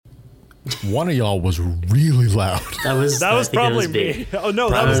One of y'all was really loud. That was probably me. Oh no,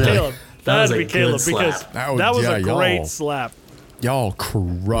 that was Caleb. That'd be Caleb because that was a great slap. Y'all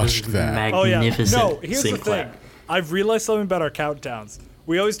crushed that. Oh yeah. No, here's the thing. I've realized something about our countdowns.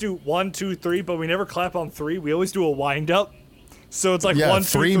 We always do 1, 2, 3, but we never clap on 3. We always do a wind up. So it's like 1, 2,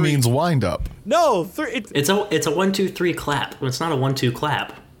 3. 3 means wind up. No, 3. It's a 1, 2, 3 clap. It's not a 1, 2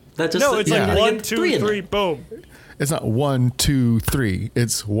 clap. That just it's like 1, 2, 3, boom. It's not 1, 2, 3.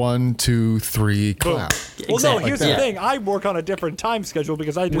 It's 1, 2, 3, clap. Well, no, here's the thing. I work on a different time schedule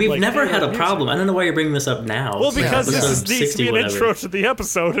because I do. We've never had a problem. I don't know why you're bringing this up now. Well, because this needs to be an intro to the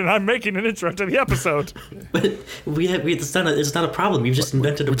episode, and I'm making an intro to the episode. But it's not a problem. You've just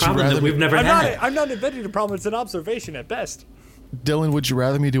invented a problem that we've never had. I'm not inventing a problem. It's an observation at best. Dylan, would you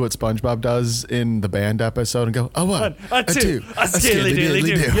rather me do what SpongeBob does in the band episode and go, a 1, a 2, a skilly dilly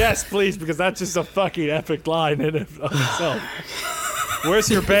do? Yes, please, because that's just a fucking epic line in it of itself. Where's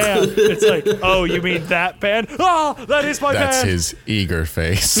your band? It's like, oh, you mean that band? Oh, that is my band. That's his eager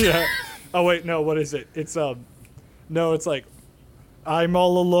face. Yeah. Oh wait, no, what is it? It's no, it's like, I'm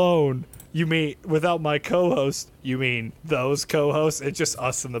all alone. You mean without my co-host? You mean those co-hosts? It's just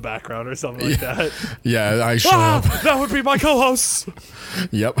us in the background or something like that. Yeah, I show up. That would be my co-hosts.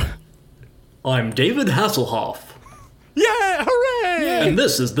 Yep. I'm David Hasselhoff. Yeah, hooray! Yay. And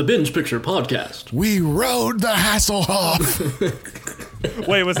this is the Binge Picture Podcast. We rode the Hasselhoff.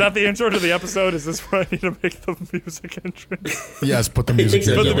 Wait, was that the intro to the episode? Is this where I need to make the music entrance? Yes, put the music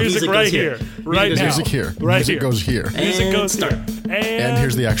Put the music right here. Right now. Music here. Right music here. goes here. Music goes start. here. And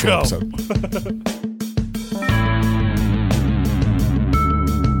here's the actual episode.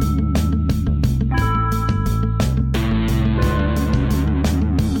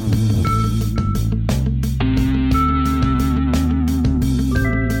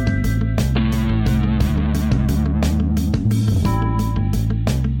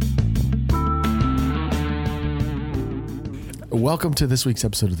 Welcome to this week's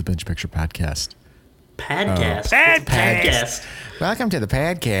episode of the Binge Picture Podcast. Podcast. Welcome to the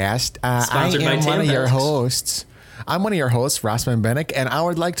podcast. I Sponsored by am one of your Tampax. hosts. I'm one of your hosts, Rossman Bennick, and I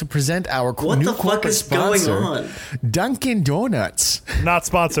would like to present our new corporate sponsor, Dunkin' Donuts. Not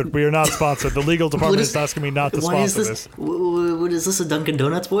sponsored. We are not sponsored. The legal department is asking me not to sponsor this. What is this, a Dunkin'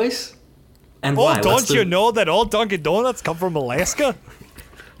 Donuts voice? And why? Don't you know that all Dunkin' Donuts come from Alaska?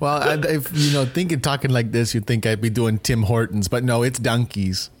 Well, if talking like this, you'd think I'd be doing Tim Hortons, but no, it's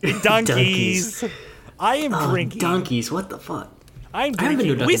Dunkies. Donkeys. I am drinking. Donkeys, what the fuck? I'm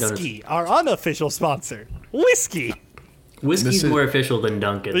drinking whiskey, our unofficial sponsor. Whiskey. Whiskey's more official than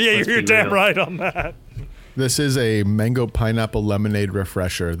Dunkin'. Yeah, you're damn right on that. This is a mango pineapple lemonade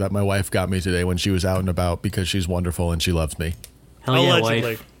refresher that my wife got me today when she was out and about because she's wonderful and she loves me. Hell yeah,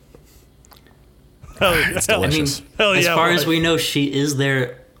 Allegedly. wife. It's delicious. As far as we know, she is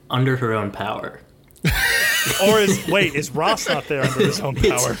there under her own power. Or is Ross not there under his own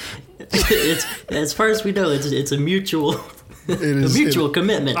power? It's as far as we know, it's a mutual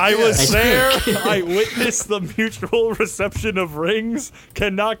commitment. I was there. I witnessed the mutual reception of rings.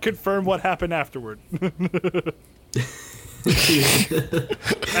 Cannot confirm what happened afterward.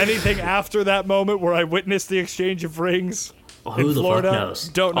 Anything after that moment where I witnessed the exchange of rings Who in the Florida, fuck knows?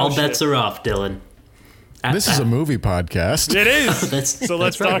 don't know All shit. bets are off, Dylan. This is a movie podcast. It is. Let's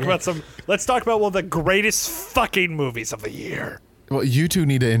talk right. about one of the greatest fucking movies of the year. Well, you two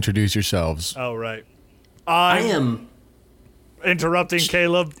need to introduce yourselves. Oh right. I am interrupting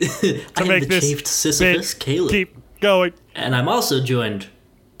Caleb to I am make the this chafed Sisyphus, bit Caleb. keep going. And I'm also joined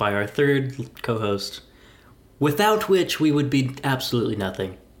by our third co-host, without which we would be absolutely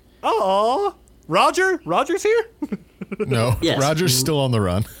nothing. Oh, Roger's here. No, Yes. Roger's still on the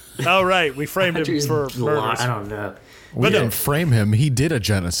run. Oh right, we framed him Roger's for murders. I don't know. We didn't frame him. He did a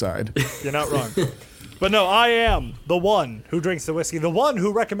genocide. You're not wrong. But no, I am the one who drinks the whiskey, the one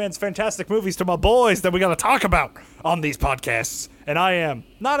who recommends fantastic movies to my boys that we got to talk about on these podcasts. And I am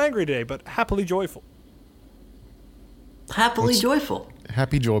not angry today, but happily joyful. Happily joyful.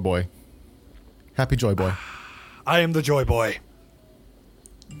 Happy Joy Boy. Happy Joy Boy. I am the joy boy.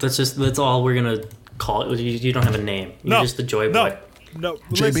 That's all we're gonna call it. You don't have a name. You're just the joy boy. No,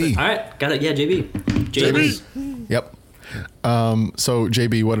 JB. listen. All right, got it. Yeah, JB. Yep. So,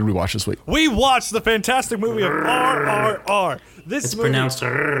 JB, what did we watch this week? We watched the fantastic movie of RRR. It's pronounced.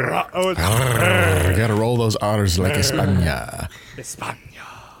 I gotta roll those R's like España. España.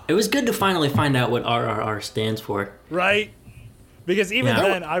 It was good to finally find out what RRR stands for. Right? Because even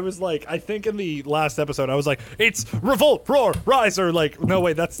then, I was like, I think in the last episode, I was like, it's revolt, roar, rise, or like, no,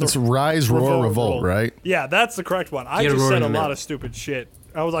 wait, that's the... It's rise, roar, revolt, right? Yeah, that's the correct one. I You gotta just roar said in a the lot middle. of stupid shit.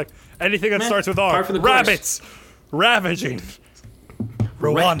 I was like, anything that starts with par R. for the course. Rabbits. Ravaging.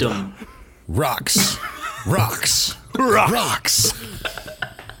 Rwanda. Rectum. Rocks. Rocks. Rocks.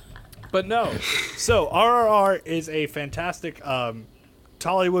 But no. So RRR is a fantastic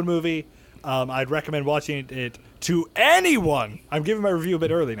Tollywood movie. I'd recommend watching it to anyone. I'm giving my review a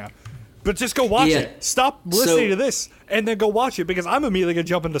bit early now. But just go watch it. Stop listening to this and then go watch it because I'm immediately going to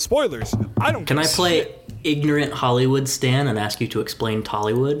jump into spoilers. I don't Can I play ignorant Hollywood Stan and ask you to explain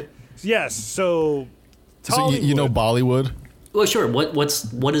Tollywood? Yes, so So you know Bollywood? Well, sure. What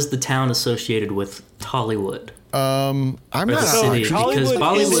is the town associated with Tollywood? I'm Or not the city? sure. Because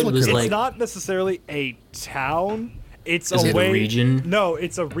Bollywood was it's like not necessarily a town. It's Is a it way. a region? No,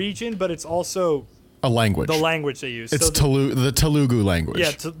 it's a region, but it's also A language. the language they use. It's So the Telugu language.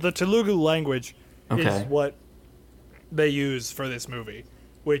 Yeah, the Telugu language Okay. is what they use for this movie,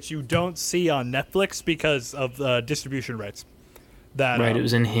 which you don't see on Netflix because of the distribution rights. That right. It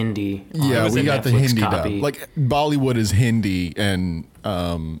was in Hindi. Yeah, on we got the Netflix Hindi copy. dub. Like Bollywood is Hindi and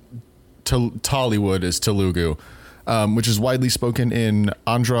Tollywood is Telugu, which is widely spoken in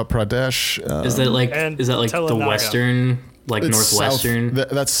Andhra Pradesh. Is that like and the Telangana. western, like it's northwestern?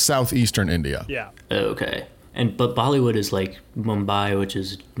 That's southeastern India. Yeah. Oh, okay. But Bollywood is like Mumbai, which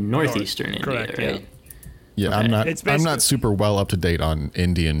is northeastern India, correct, yeah. right? Yeah, Okay. It's I'm basically- not super well up to date on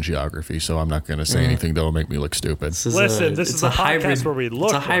Indian geography, so I'm not going to say anything that will make me look stupid. This is Listen, this it's is a podcast hybrid, where we look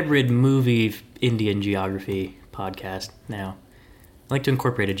It's a like- hybrid movie Indian geography podcast now. I like to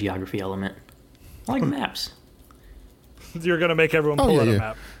incorporate a geography element. I like maps. You're gonna make everyone Oh, pull yeah, out a yeah.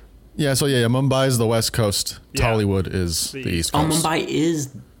 map. Yeah, so Mumbai is the west coast. Yeah. Tollywood is the east Oh, coast. Mumbai is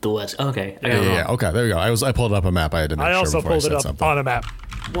the west. Okay. I got it Yeah, wrong. okay, there we go. I pulled up a map. I had to make I sure also before pulled I it said up something. on a map.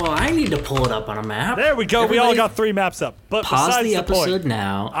 Well, I need to pull it up on a map. There we go. We all Everybody got 3 maps up. But Pause besides the the episode point,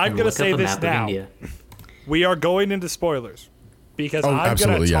 now. I'm and gonna look say up a this map of now. India. we are going into spoilers because Oh, I'm gonna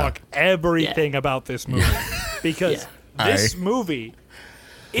absolutely, yeah. talk everything about this movie because this movie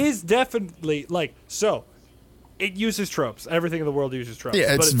is definitely so. It uses tropes. Everything in the world uses tropes.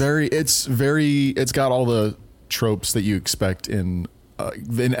 Yeah, but it's got all the tropes that you expect in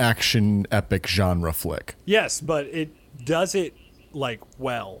an action epic genre flick. Yes, but it does it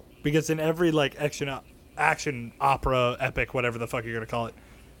well because in every action opera epic, whatever the fuck you're gonna call it,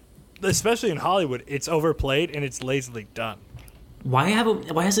 especially in Hollywood, it's overplayed and it's lazily done. Why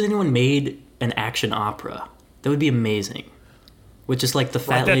hasn't anyone made an action opera? That would be amazing. With just like the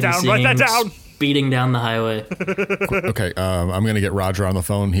fat lady singing, speeding down the highway. Okay, I'm gonna get Roger on the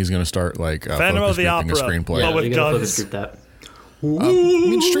phone. He's gonna start Phantom of focus the grouping Opera, a screenplay. but with we gotta guns. focus group that. I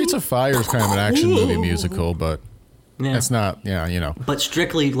mean, Streets of Fire is kind of an action movie musical, but Yeah. it's not. Yeah, you know. But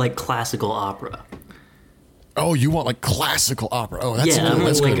strictly like classical opera. Oh, you want classical opera? Oh, that's Yeah, cool. I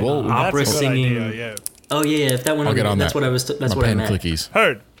That's want, good. like, Whoa, opera That's a good singing. idea, yeah. Oh yeah, if that one. I'll get on that's that. what I was. That's My what I pen meant. clickies.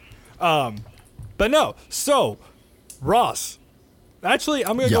 Heard. But no. So, Ross. Actually,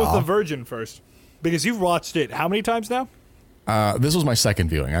 I'm gonna go with Yeah. The Virgin first because you've watched it how many times now? This was my second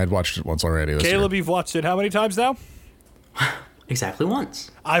viewing. I had watched it once already. This Caleb, year. you've watched it how many times now? Exactly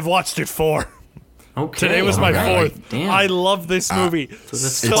once. I've watched it 4. Okay. Today was my alright. 4th. Damn. I love this movie that's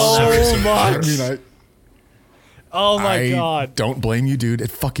so hilarious. much. Oh my I god. don't blame you, dude. It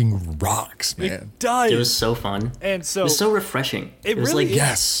fucking rocks, man. It does. It was so fun. and so It was so refreshing. It was really like is.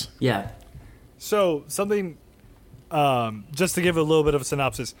 Yes. yeah. So something, just to give a little bit of a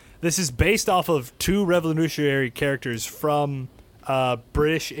synopsis, this is based off of 2 revolutionary characters from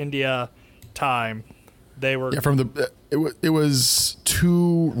British India time. They were Yeah, from the it was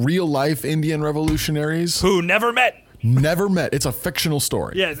 2 real life Indian revolutionaries who never met. never met. It's a fictional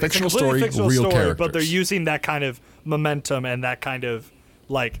story. Yeah, fictional it's a completely fictional real story, characters. but they're using that kind of momentum and that kind of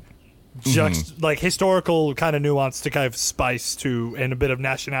historical kind of nuance to kind of spice to and a bit of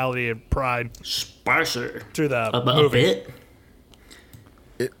nationality and pride Spicer. to the A movie.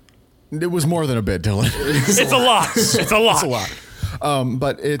 bit. It was more than a bit, Dylan. It's a lot. It's a lot. It's a lot.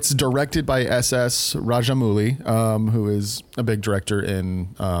 But it's directed by S.S. Rajamouli, who is a big director in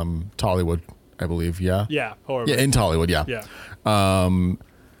Tollywood, I believe. Yeah. Yeah, horrible. Yeah, in Tollywood. Yeah. Yeah.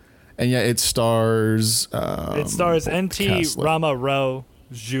 And yeah, it stars. It stars N.T. cast list. Rama Rao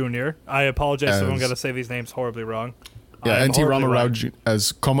Jr. I apologize if I'm As- going to say these names horribly wrong. Yeah, I am N.T. horribly Rama Rao wrong.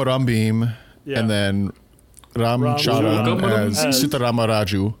 as Komaram Bhim, Yeah. and then Ram Charan Komaram as Sitarama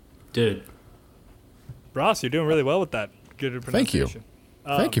Raju. Dude. Ross, you're doing really well with that. Good Thank you. pronunciation.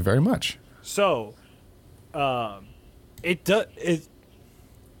 Thank you very much. So, it does.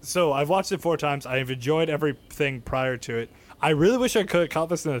 So I've watched it 4 times. I've enjoyed everything prior to it. I really wish I could have caught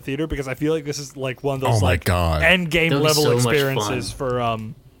this in the theater because I feel like this is like one of those Oh my God. end game That would be level so much experiences for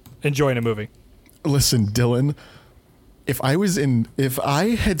enjoying a movie. Listen, Dylan, if I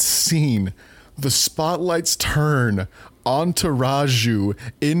had seen the spotlights turn onto Raju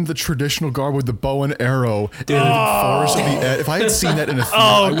in the traditional garb with the bow and arrow in the forest of the Ed. If I had seen that in a theater,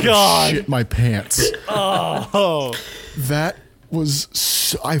 I would have shit my pants. That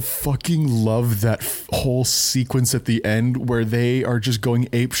was I fucking love that whole sequence at the end where they are just going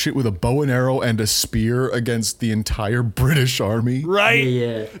ape shit with a bow and arrow and a spear against the entire British army. Right?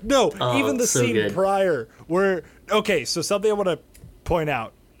 Yeah. No, even the so scene good. prior where so something I want to point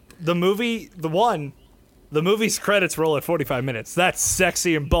out. The movie's credits roll at 45 minutes. That's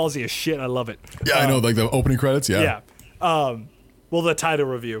sexy and ballsy as shit. I love it. Yeah, I know, like the opening credits, Yeah. Well, the title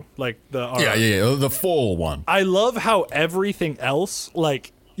review, like the RRR. The full one. I love how everything else,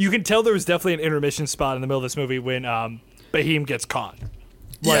 like, you can tell there was definitely an intermission spot in the middle of this movie when Bahim gets caught.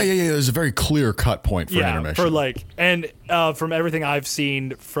 Like, yeah. There's a very clear cut point for an intermission. From everything I've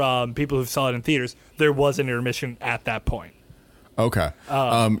seen from people who saw it in theaters, there was an intermission at that point. Okay.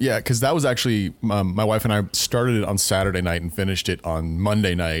 Because that was actually my wife and I started it on Saturday night and finished it on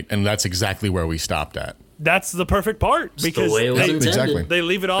Monday night, and that's exactly where we stopped at. That's the perfect part because the way it was intended. Exactly. they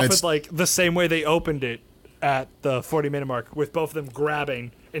leave it off with like the same way they opened it at the 40-minute mark, with both of them grabbing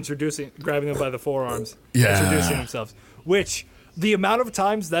them by the forearms, introducing themselves. Which the amount of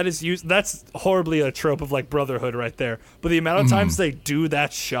times that is used, that's horribly a trope of like Brotherhood right there. But the amount of times they do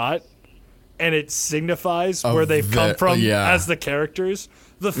that shot, and it signifies where they've come from as the characters.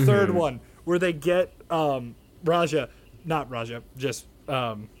 The third one where they get Raj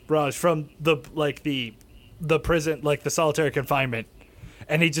from the prison, like the solitary confinement,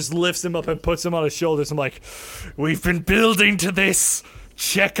 and he just lifts him up and puts him on his shoulders. I'm like, we've been building to this.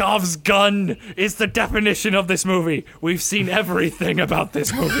 Chekhov's gun is the definition of this movie. We've seen everything about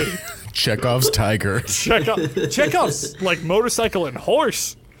this movie. Chekhov's tiger. Chekhov's like motorcycle and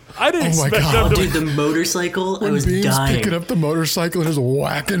horse. I didn't expect God. them to. Dude, the motorcycle, I was Beam's dying. picking up the motorcycle and just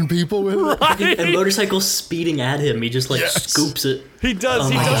whacking people with it. Right? And motorcycle speeding at him, he just scoops it. He does. Oh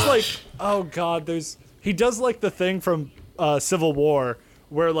He my does gosh. like. Oh God, he does like the thing from Civil War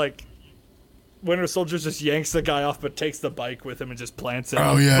where like Winter Soldier just yanks the guy off but takes the bike with him and just plants it.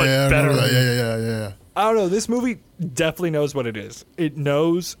 Oh yeah, but yeah, I better. remember that. Yeah. I don't know. This movie definitely knows what it is. It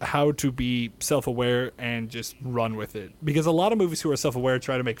knows how to be self-aware and just run with it. Because a lot of movies who are self-aware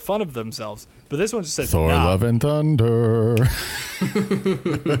try to make fun of themselves, but this one just says, Thor: nah. Love and Thunder.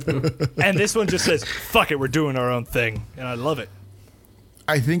 And this one just says, fuck it, we're doing our own thing, and I love it.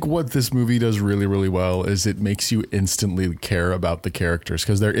 I think what this movie does really, really well is it makes you instantly care about the characters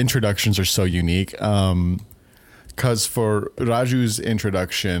because their introductions are so unique. Because for Raju's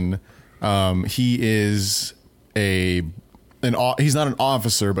introduction, he is he's not an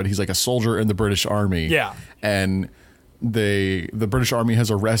officer, but he's like a soldier in the British Army. Yeah. And the British Army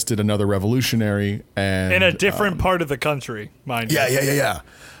has arrested another revolutionary and In a different part of the country, mind you.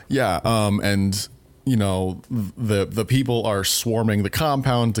 Yeah. And you know, the people are swarming the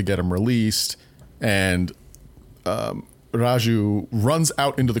compound to get him released, and Raju runs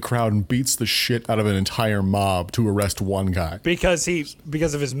out into the crowd and beats the shit out of an entire mob to arrest one guy. Because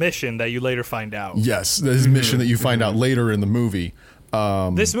of his mission that you later find out. Yes, his mission that you find out later in the movie.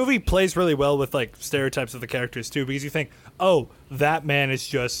 This movie plays really well with like stereotypes of the characters too, because you think, oh, that man is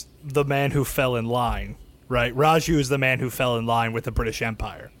just the man who fell in line, right? Raju is the man who fell in line with the British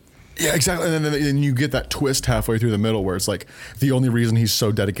Empire. Yeah, exactly. And then you get that twist halfway through the middle where it's like the only reason he's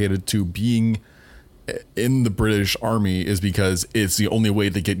so dedicated to being in the British Army is because it's the only way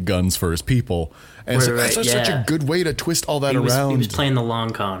to get guns for his people. And that's such a good way to twist all that around. He was playing the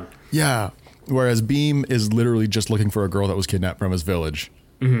long con. Yeah. Whereas Beam is literally just looking for a girl that was kidnapped from his village.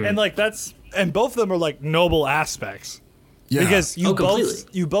 Mm-hmm. And like and both of them are like noble aspects. Yeah. Because you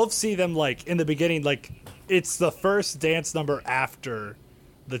both see them like in the beginning, like it's the first dance number after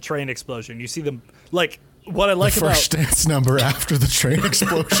the train explosion. You see them like what I like the first dance number after the train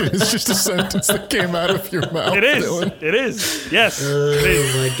explosion is just a sentence that came out of your mouth. It is. Dylan. It is. Yes.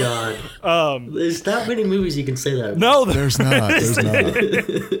 Oh my God. There's not many movies you can say that about. No, there's not. There's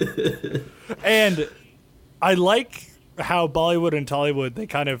not. And I like how Bollywood and Tollywood, they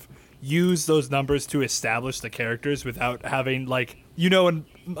kind of use those numbers to establish the characters without having like, you know, in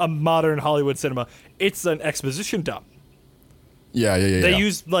a modern Hollywood cinema, it's an exposition dump. Yeah. They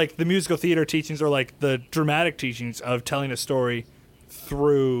use like the musical theater teachings or like the dramatic teachings of telling a story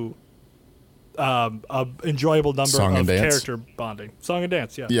through a enjoyable number of character bonding. Song and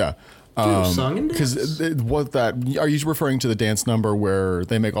dance, yeah. Yeah. Song and dance? Because are you referring to the dance number where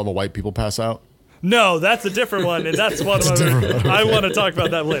they make all the white people pass out? No, that's a different one, and that's one I want to talk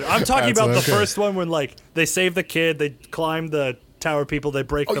about that later. I'm talking about the first one when like they save the kid, they climb the tower people, they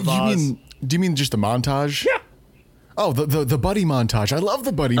break the vase. Do you mean just the montage? Yeah. Oh, the buddy montage. I love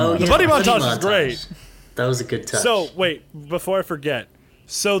the buddy montage. The buddy montage is great. That was a good touch. So, wait, before I forget.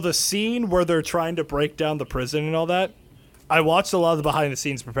 So the scene where they're trying to break down the prison and all that, I watched a lot of the behind the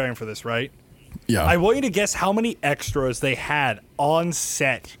scenes preparing for this, right? Yeah. I want you to guess how many extras they had on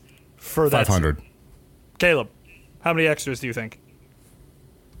set for that 500. scene. Caleb, how many extras do you think?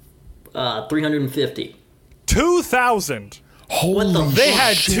 350. 2,000. Holy They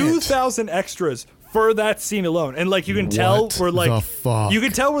had shit. 2,000 extras for that scene alone, and like you can tell What where like the fuck? you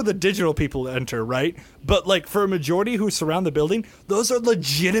can tell where the digital people enter, right? But like for a majority who surround the building, those are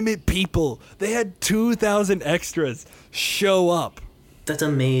legitimate people. They had 2,000 extras show up. That's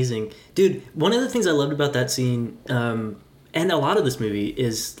amazing. Dude, one of the things I loved about that scene, and a lot of this movie,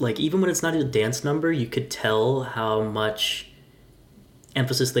 is like even when it's not a dance number, you could tell how much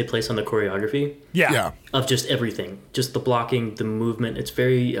emphasis they place on the choreography. Yeah. Of just everything. Just the blocking, the movement. It's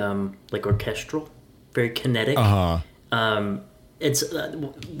very like orchestral, very kinetic. It's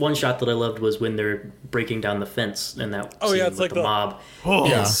one shot that I loved was when they're breaking down the fence and that Oh, scene yeah, it's with like the the- mob. Oh.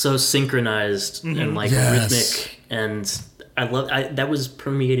 Yeah. It's so synchronized and like Yes. rhythmic, and that was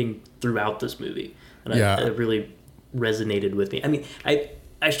permeating throughout this movie, and Yeah. it really resonated with me. I mean,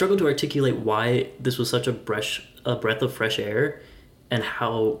 I struggle to articulate why this was such a breath of fresh air, and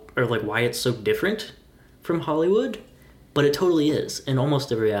why it's so different from Hollywood, but it totally is in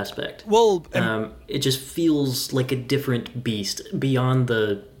almost every aspect. Well, It just feels like a different beast beyond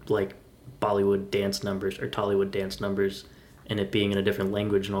the like Bollywood dance numbers or Tollywood dance numbers, and it being in a different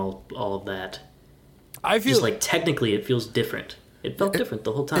language and all of that. I feel Just like technically, it feels different. It felt different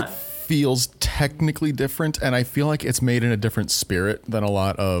the whole time. It feels technically different, and I feel like it's made in a different spirit than a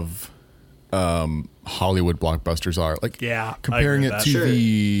lot of Hollywood blockbusters are. Like, Yeah, I comparing agree it with to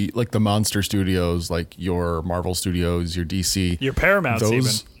that. Sure. the monster studios, like your Marvel Studios, your DC, your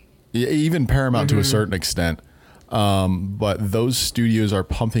Paramount's even Paramount to a certain extent. But those studios are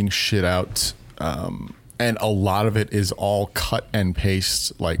pumping shit out, and a lot of it is all cut and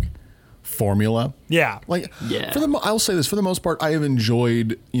paste, like formula. Yeah. Like, Yeah. I'll say this, for the most part, I have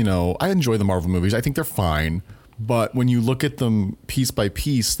enjoyed, I enjoy the Marvel movies. I think they're fine. But when you look at them piece by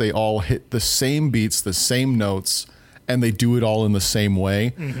piece, they all hit the same beats, the same notes, and they do it all in the same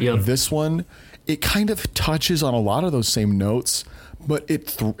way. Yep. This one, it kind of touches on a lot of those same notes, but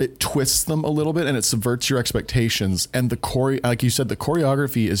it twists them a little bit and it subverts your expectations. And like you said, the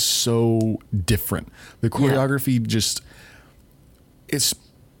choreography is so different. The choreography just,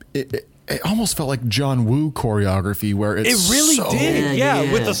 it almost felt like John Woo choreography, where It it's really so, did. Yeah,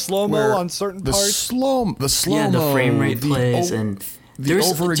 With yeah. the slow-mo where on certain the parts. slow Yeah, the mo, frame rate plays, and the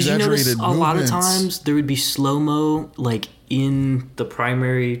over did you notice exaggerated a lot of movements. times there would be slow mo like in the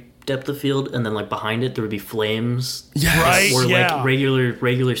primary depth of field, and then like behind it there would be flames. Yes. Right. Or Yeah. like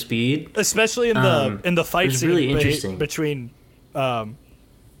regular speed. Especially in the fight was scene really interesting. between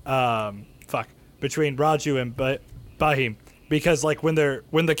between Raju and Bahim, because like when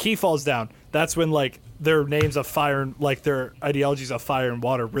the key falls down, that's when like their names of fire and like their ideologies of fire and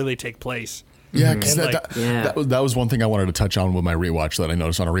water really take place. Yeah, because And, like- that was one thing I wanted to touch on with my rewatch that I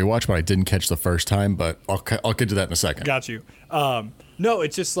noticed on a rewatch, but I didn't catch the first time. But I'll get to that in a second. Got you. No,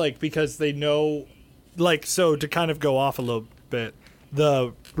 it's just like because they know, like, so to kind of go off a little bit,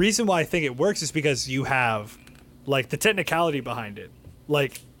 the reason why I think it works is because you have like the technicality behind it.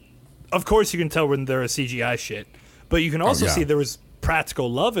 Like, of course you can tell when they're a CGI shit, but you can also yeah. see there was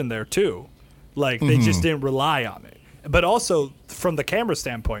practical love in there too. Like they just didn't rely on it. But also from the camera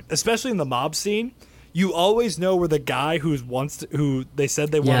standpoint, especially in the mob scene, you always know where the guy who they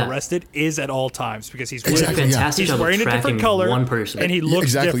said they want Yeah. arrested is at all times because he's It's Exactly, yeah. fantastic he's job of wearing a tracking different color one person. and he looks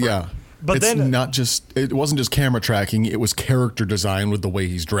exactly, different. yeah. But it's then it wasn't just camera tracking; it was character design with the way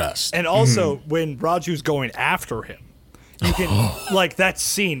he's dressed. and also when Raju's going after him, you can like that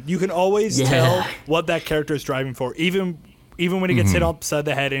scene. You can always Yeah. tell what that character is driving for, even when he gets hit upside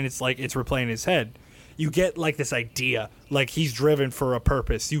the head and it's like it's replaying his head. You get like this idea, like he's driven for a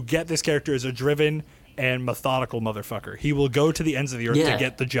purpose. You get this character as a driven and methodical motherfucker. He will go to the ends of the earth Yeah. to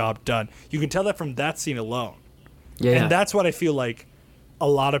get the job done. You can tell that from that scene alone. Yeah. And that's what I feel like a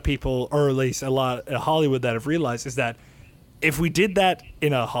lot of people, or at least a lot in Hollywood, that have realized is that if we did that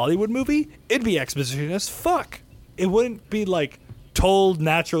in a Hollywood movie, it'd be exposition as fuck. It wouldn't be like told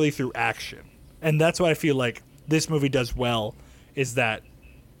naturally through action. And that's what I feel like this movie does well, is that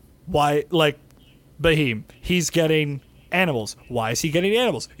why, like Bahim, he's getting animals. Why is he getting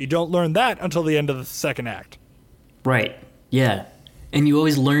animals? You don't learn that until the end of the second act. Right. Yeah. And you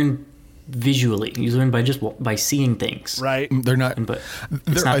always learn visually. You learn by seeing things. Right? They're not, But it's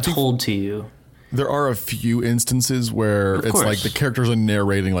There- not I think- told to you. there are a few instances where Of it's course. like the characters are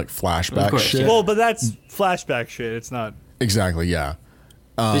narrating like flashback Of course, shit. yeah. Well, but that's flashback shit. It's not. Exactly, yeah.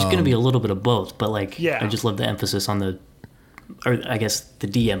 There's going to be a little bit of both, but like, Yeah. I just love the emphasis on or I guess the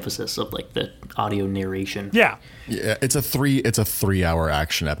de-emphasis of like the audio narration. Yeah. Yeah, it's a 3-hour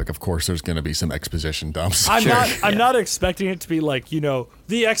action epic. Of course, there's going to be some exposition dumps. I'm not expecting it to be like,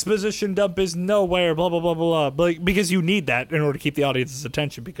 the exposition dump is nowhere, blah, blah, blah, blah, blah. But because you need that in order to keep the audience's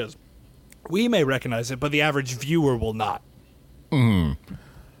attention, because we may recognize it, but the average viewer will not.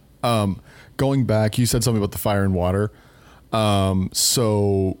 Going back, you said something about the fire and water.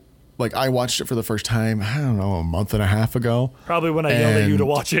 So, like, I watched it for the first time, I don't know, a month and a half ago. Probably when I yelled at you to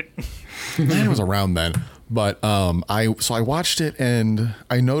watch it. It was around then. But I watched it, and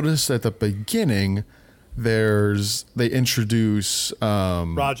I noticed at the beginning they introduce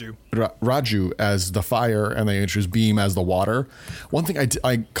Raju as the fire, and they introduce Beam as the water. One thing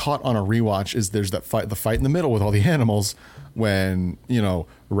I caught on a rewatch is there's the fight in the middle with all the animals when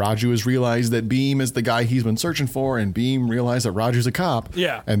Raju has realized that Beam is the guy he's been searching for, and Beam realized that Raju's a cop.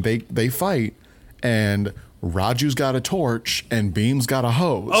 Yeah, and they fight, and Raju's got a torch and Beam's got a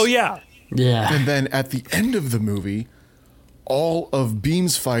hose. Oh yeah. Yeah. And then at the end of the movie, all of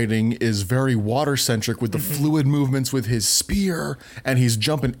Beam's fighting is very water centric with the fluid movements with his spear, and he's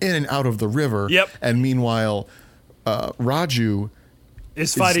jumping in and out of the river. Yep. And meanwhile, Raju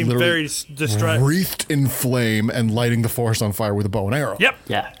is fighting very distressed, wreathed in flame and lighting the forest on fire with a bow and arrow. Yep.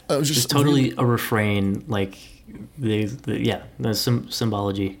 Yeah. It was just it's totally a refrain, like there's some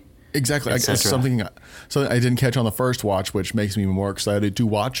symbology. Exactly. It's something I didn't catch on the first watch, which makes me more excited to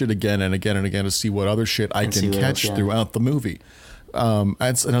watch it again and again and again to see what other shit I can catch throughout the movie.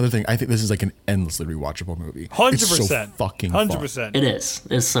 That's another thing. I think this is like an endlessly rewatchable movie. 100%. It's so fucking fun. 100%. It is.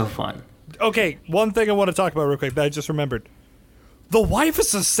 It's so fun. Okay, one thing I want to talk about real quick that I just remembered. The wife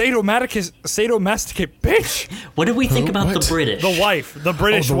is a sadomasochistic bitch. What did we think about What? the British? The wife, the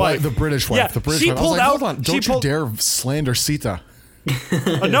British wife. The British wife. Yeah, The British she wife. I was pulled like, out. hold on. Don't you dare slander Sita.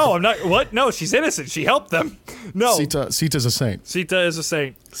 No, I'm not. What? No, she's innocent. She helped them. No. Sita's a saint. Sita is a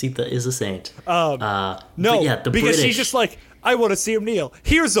saint. Sita is a saint. No, yeah, the because British. she's just like, I want to see him kneel.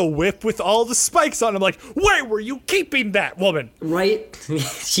 Here's a whip with all the spikes on. I'm like, where were you keeping that, woman? Right?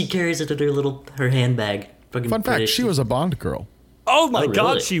 She carries it in her handbag. Fucking Fun fact, British. she was a Bond girl. Oh my really?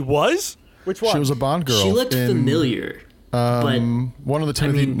 God, she was? Which one? She was a Bond girl. She looked in, familiar. But one of the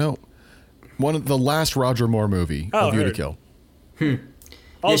Timothy, one of the last Roger Moore movie, A View to Kill.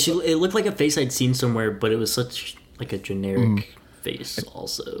 Also, it looked like a face I'd seen somewhere, but it was such like a generic face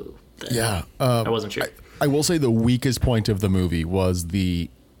also. That Yeah. I wasn't sure. I will say the weakest point of the movie was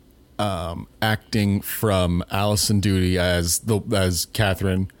the acting from Alison Doody as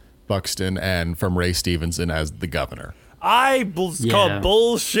Catherine Buxton and from Ray Stevenson as the governor. I call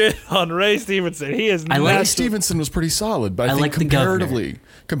bullshit on Ray Stevenson. He is Ray Stevenson was pretty solid, but I think like comparatively,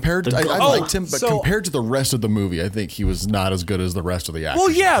 I liked him, but so- compared to the rest of the movie, I think he was not as good as the rest of the actors.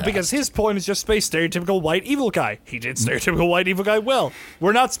 Well, yeah, in the because cast. his point is just space stereotypical white evil guy. He did stereotypical white evil guy well.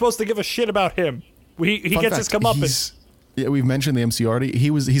 We're not supposed to give a shit about him. He Fun gets his fact, comeuppance. Yeah, we've mentioned the MCU already.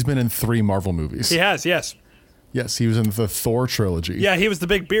 He's been in 3 Marvel movies. He has, yes. Yes, he was in the Thor trilogy. Yeah, he was the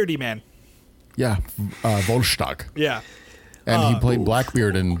big beardy man. Yeah, Volstagg. Yeah. And he played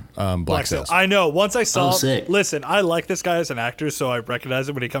Blackbeard in Black Sails. I know. Once I saw, sick. listen, I like this guy as an actor, so I recognize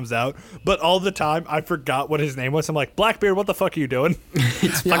him when he comes out. But all the time, I forgot what his name was. I'm like, Blackbeard, what the fuck are you doing?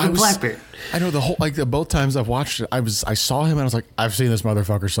 It's fucking Blackbeard. I know both times I've watched it, I saw him and I was like, I've seen this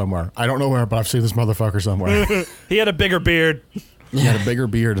motherfucker somewhere. I don't know where, but I've seen this motherfucker somewhere. He had a bigger beard. He had a bigger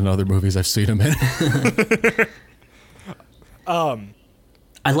beard in other movies I've seen him in.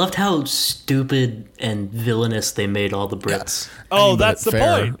 I loved how stupid and villainous they made all the Brits. Oh, that's the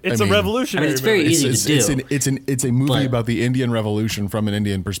point. It's a I revolutionary. mean, it's very movie. easy to do. It's a movie But- about the Indian Revolution from an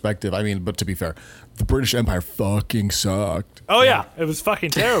Indian perspective. I mean, but to be fair, the British Empire fucking sucked. Oh yeah, it was fucking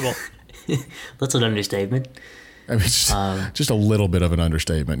terrible. That's an understatement. I mean, just a little bit of an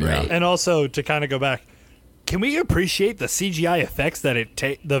understatement. Yeah. Right. And also to kind of go back, can we appreciate the CGI effects that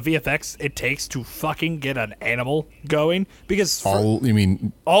the VFX it takes to fucking get an animal going? Because All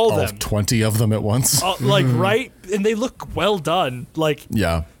all of them. 20 of them at once. like right, and they look well done. Like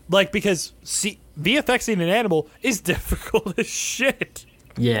Yeah. because VFXing an animal is difficult as shit.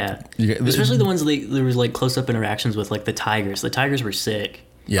 Yeah. You get- Especially the ones there was like close up interactions with like the tigers. The tigers were sick.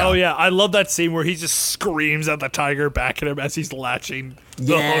 Yeah. Oh yeah, I love that scene where he just screams at the tiger back at him as he's latching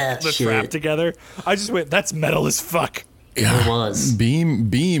the trap together. I just went, that's metal as fuck. Yeah. It was.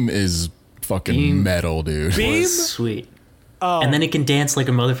 Beam is fucking metal, dude. Beam? Was sweet. And then it can dance like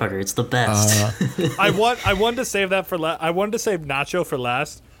a motherfucker. It's the best. I wanted to save that for last. I wanted to save Nacho for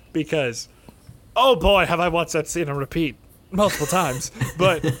last because, oh boy, have I watched that scene on repeat multiple times.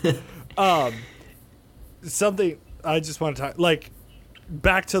 But something I just want to talk like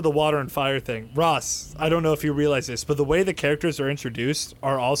back to the water and fire thing. Ross, I don't know if you realize this, but the way the characters are introduced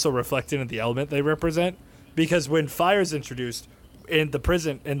are also reflected in the element they represent. Because when fire's introduced in the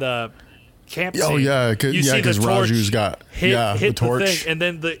prison, in the camp scene, you see the torch Raju's got hit the torch. thing, and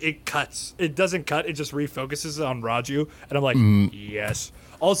then it cuts. It doesn't cut. It just refocuses on Raju, and I'm like, yes.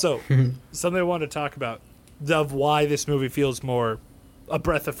 Also, something I wanted to talk about of why this movie feels more a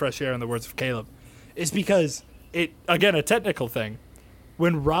breath of fresh air, in the words of Caleb, is because it, again, a technical thing.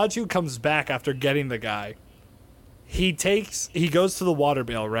 When Raju comes back after getting the guy, he goes to the water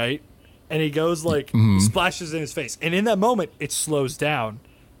bail, right? And he goes splashes in his face. And in that moment, it slows down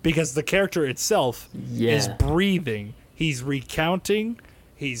because the character itself is breathing. He's recounting,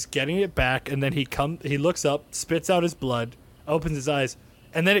 he's getting it back, and then he looks up, spits out his blood, opens his eyes,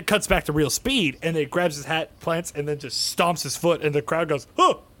 and then it cuts back to real speed, and it grabs his hat, plants, and then just stomps his foot, and the crowd goes,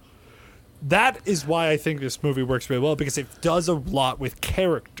 huh! That is why I think this movie works really well, because it does a lot with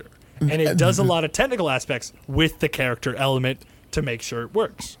character. And it does a lot of technical aspects with the character element to make sure it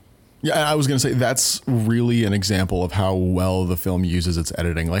works. Yeah, I was going to say that's really an example of how well the film uses its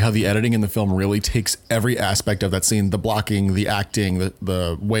editing. Like how the editing in the film really takes every aspect of that scene, the blocking, the acting,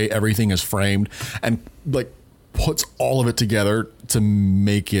 the way everything is framed, and like puts all of it together to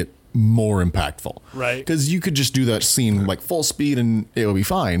make it more impactful. Right. Because you could just do that scene like full speed and it would be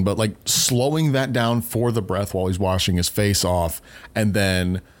fine. But like slowing that down for the breath while he's washing his face off, and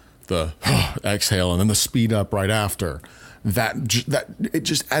then the exhale, and then the speed up right after. That it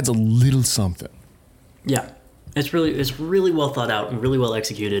just adds a little something. Yeah, it's really well thought out and really well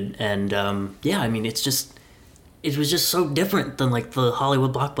executed, and I mean it was just so different than like the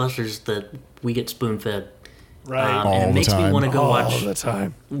Hollywood blockbusters that we get spoon fed. Right, and it makes me want to go watch all the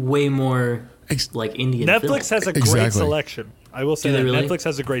time. Way more like Indian. Netflix has a great selection. I will say that really? Netflix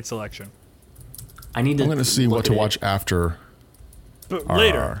has a great selection. I'm going to see what to watch after. But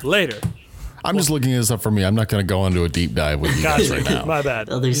later. I'm just looking at this up for me. I'm not going to go into a deep dive with you guys right now. My bad.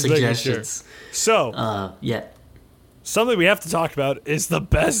 Other suggestions. Sure. So, something we have to talk about is the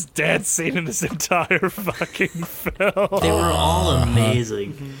best dance scene in this entire fucking film. They were all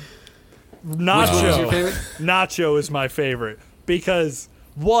amazing. Nacho. Which one was your favorite? Nacho is my favorite because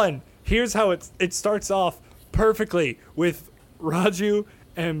one, here's how it starts off perfectly with Raju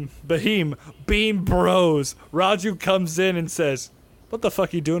and Bahim being bros. Raju comes in and says, "What the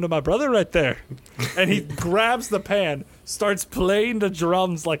fuck are you doing to my brother right there?" And he grabs the pan, starts playing the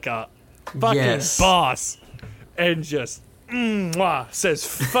drums like a fucking boss, and just says,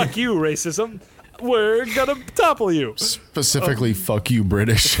 "Fuck you, racism. We're gonna topple you." Specifically, fuck you,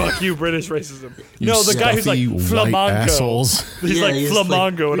 British. Fuck you, British racism. You No, the guy who's like stuffy, white assholes. He's like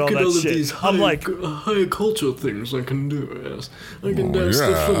flamingo and all that shit. I'm like, high culture things I can do. Yes, I can dance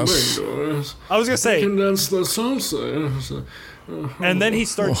the flamenco. Yes. I was gonna I say, can dance the salsa. Yes. and then he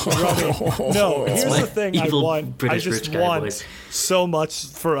starts drumming. No, here's the thing I Evil want. I British just rich guy want voice. so much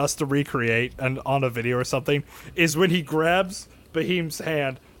for us to recreate and on a video or something, is when he grabs Bahim's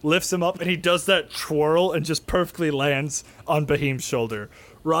hand, lifts him up, and he does that twirl and just perfectly lands on Bahim's shoulder.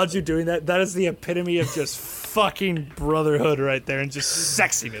 Raju doing that is the epitome of just fucking brotherhood right there, and just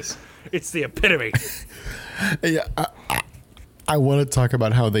sexiness. It's the epitome. Yeah, I want to talk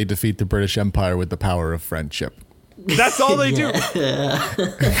about how they defeat the British Empire with the power of friendship. That's all they do.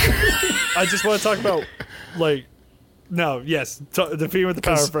 I just want to talk about, defeating with the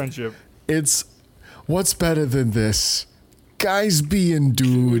power of friendship. It's what's better than this? Guys being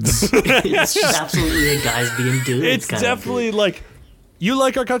dudes. It's just absolutely a guys being dudes. It's definitely like, you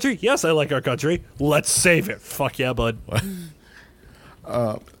like our country? Yes, I like our country. Let's save it. Fuck yeah, bud.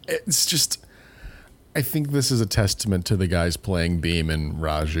 It's just, I think this is a testament to the guys playing Beam and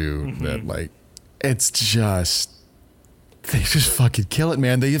Raju that it's just, they just fucking kill it,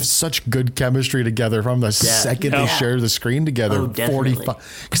 man. They have such good chemistry together from the second they share the screen together. Oh, definitely.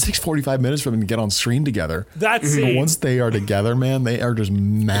 Because it takes 45 minutes for them to get on screen together. That scene. But once they are together, man, they are just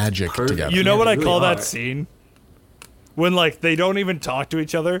magic together. You know what they I call really that are. scene? When they don't even talk to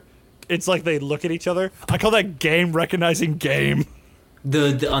each other. It's like they look at each other. I call that game recognizing game.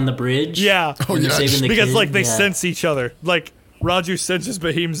 The on the bridge. Yeah. When they're saving the Because kid? they sense each other. Like Raju senses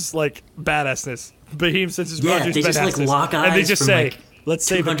Bahim's badassness. Bahim senses Raju's they just badassness. lock eyes and they just from, say, "Let's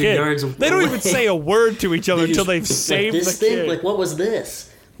save the 200 kid." yards They don't away. even say a word to each other until they've saved this the thing. kid. What was this?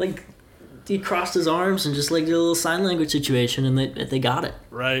 He crossed his arms and just did a little sign language situation, and they got it.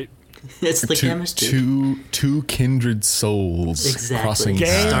 Right. It's the chemistry. Two kindred souls crossing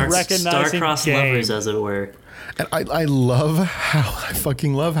Game paths. recognizing Star-crossed game. lovers, as it were. And I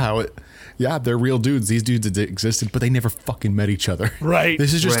fucking love how yeah, they're real dudes. These dudes existed, but they never fucking met each other. Right.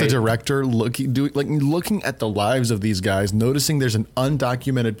 This is just a Right. director looking at the lives of these guys, noticing there's an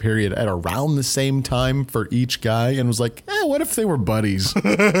undocumented period at around the same time for each guy, and was like, what if they were buddies?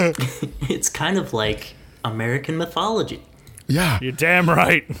 It's kind of like American mythology. Yeah. You're damn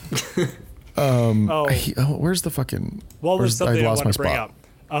right. Where's the fucking? Well, there's something I lost want to my bring spot.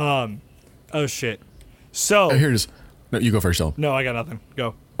 up. Oh shit. So Here it is. No, you go first, Dylan. no, I got nothing.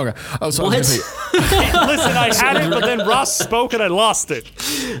 Go. Okay. Oh, so I What? was gonna say, Listen, I had it, but then Ross spoke and I lost it.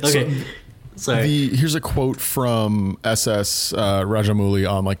 Okay. Sorry. here's a quote from SS Rajamouli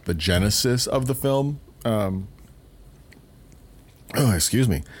on like the genesis of the film. Excuse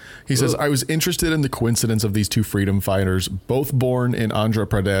me. He says, I was interested in the coincidence of these two freedom fighters, both born in Andhra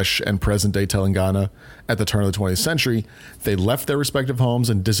Pradesh and present-day Telangana at the turn of the 20th century. They left their respective homes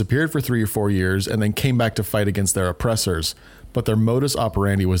and disappeared for 3 or 4 years and then came back to fight against their oppressors. But their modus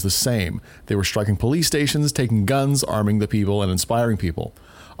operandi was the same. They were striking police stations, taking guns, arming the people, and inspiring people.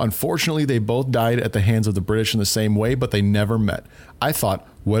 Unfortunately, they both died at the hands of the British in the same way, but they never met. I thought,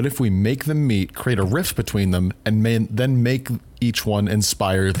 what if we make them meet, create a rift between them, and then make each one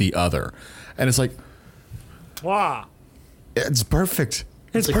inspire the other? And it's like, Wow. it's perfect.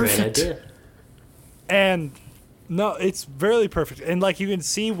 It's a great idea. And no, it's really perfect. And like you can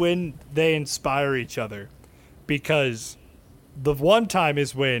see when they inspire each other, because the one time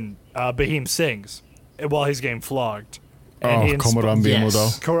is when Bahim sings while he's getting flogged. And he Komoram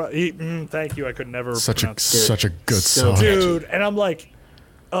Yes. Bimodo. Thank you. I could never Such a pronounce it. such a good So song. good. Dude, and I'm like,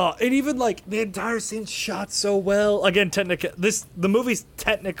 and even like the entire scene's shot so well. Again, the movie's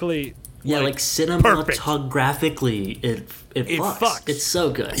technically Like cinematographically, it fucks. fucks. It's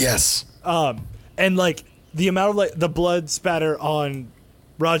so good. Yes. and like the amount of like the blood spatter on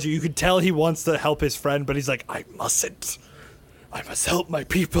Raju, you could tell he wants to help his friend, but he's like, I mustn't. I must help my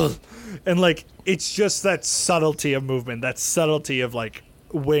people. And like it's just that subtlety of movement, that subtlety of like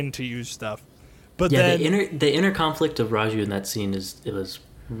when to use stuff. But Yeah, then the inner conflict of Raju in that scene was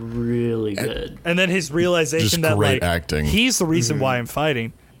really good. and then his realization Just that great like acting. he's the reason why I'm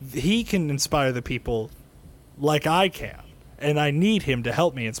fighting. He can inspire the people like I can. And I need him to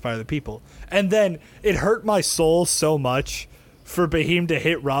help me inspire the people. And then it hurt my soul so much for Bahim to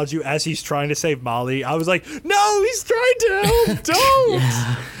hit Raju as he's trying to save Molly. I was like, no, he's trying to help.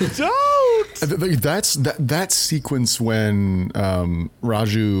 Don't. That's that sequence when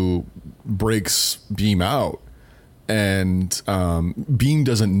Raju breaks Beam out and Beam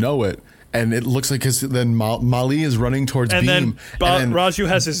doesn't know it. And it looks like because then Mali is running towards And Beam. then Raju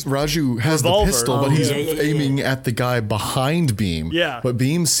has his Raju has revolver. the pistol, but he's Yeah. aiming at the guy behind Beam. Yeah. But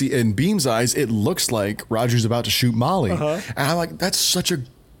in Beam's eyes, it looks like Raju's about to shoot Molly. And I'm like, that's such a...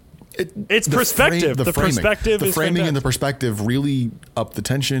 It's perspective. The perspective the is framing and the fantastic. perspective really up the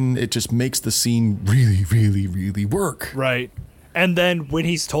tension. It just makes the scene really, really, really work. Right. And then when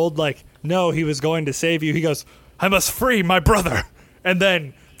he's told, like, no, he was going to save you, he goes, I must free my brother. And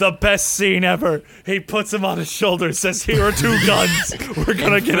then the best scene ever, he puts him on his shoulder, says, here are 2 guns. We're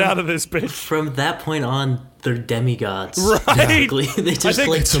going to get out of this bitch. From that point on, they're demigods. Right. Basically. They just think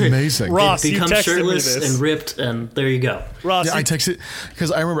like It's amazing. Ross, they you become texted me shirtless this. and ripped, and there you go. Ross, Yeah, I texted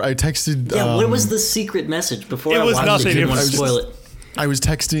because I remember I texted. Yeah, what was the secret message before it I was watched nothing. it? I didn't It want to was spoil it. I was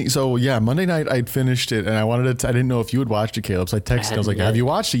texting. So yeah, Monday night I'd finished it and I wanted to. I didn't know if you had watched it, Caleb. So I texted. I was like, hadn't "Have yet. you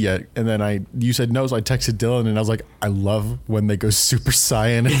watched it yet?" And then you said no. So I texted Dylan and I was like, "I love when they go Super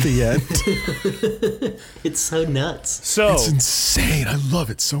Saiyan at the end. It's so nuts. so It's insane. I love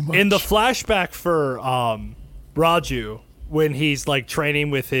it so much." in the flashback for Raju, when he's like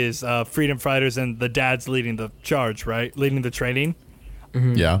training with his freedom fighters and the dad's leading the charge, right? Leading the training.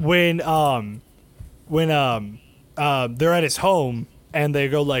 yeah, When they're at his home and they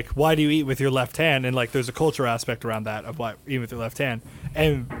go like, why do you eat with your left hand? And like there's a culture aspect around that of why eating with your left hand.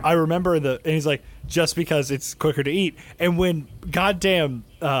 And I remember and he's like, just because it's quicker to eat. And when goddamn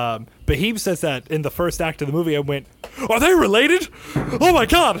Bahim says that in the first act of the movie, I went, are they related? Oh my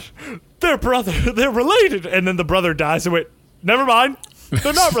god, they're related. And then the brother dies and went, never mind,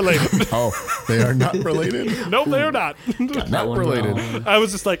 they're not related. oh, they are not related. Nope, they are not. Got that Not one related. wrong. I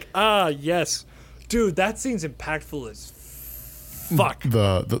was just like, yes. Dude, that scene's impactful as fuck.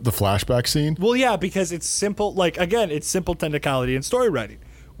 The flashback scene. Well, yeah, because it's simple. Like, again, it's simple technicality and story writing,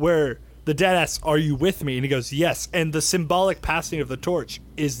 where the dad asks, are you with me? And he goes, yes. And the symbolic passing of the torch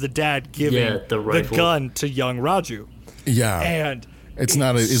is the dad giving Yeah, the the rifle. gun to young Raju. Yeah, And it's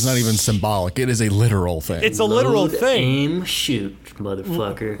not even symbolic. It is a literal thing. it's a literal Load, thing. Aim, shoot,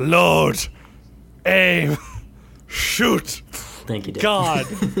 motherfucker. Load, aim, shoot. Thank you, Dad. God,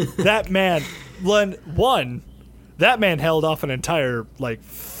 that man, That man held off an entire like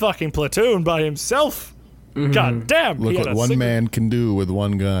fucking platoon by himself. God damn! Look what one man can do with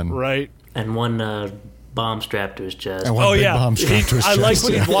one gun. Right. And one bomb strapped to his chest. And one big bomb strapped to his I like chest,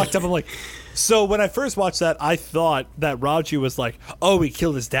 when yeah. he walked up. I'm like, so when I first watched that, I thought that Raju was like, oh, he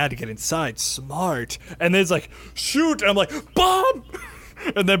killed his dad to get inside. Smart. And then it's like, shoot. And I'm like, bomb.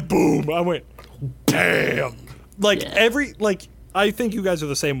 And then boom. I went, damn. Like I think you guys are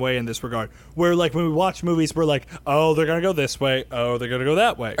the same way in this regard. Where like when we watch movies, we're like, oh, they're gonna go this way. Oh, they're gonna go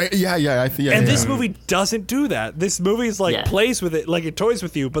that way. And This movie doesn't do that. This movie is like plays with it, like it toys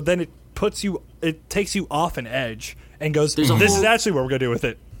with you, but then it takes you off an edge and goes, this is actually what we're gonna do with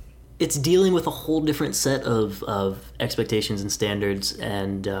it. It's dealing with a whole different set of expectations and standards,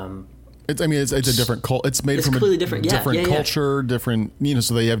 and it's a different culture. It's made from completely a different culture, different,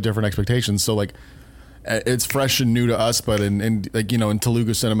 so they have different expectations. So like, it's fresh and new to us, but in like, in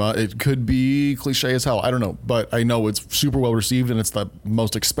Telugu cinema, it could be cliche as hell. I don't know, but I know it's super well received, and it's the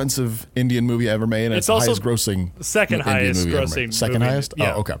most expensive Indian movie ever made, and it's the also highest grossing, second Indian highest movie ever grossing made. Second movie. highest.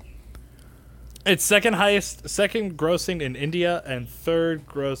 Yeah. Oh, okay. It's second grossing in India, and third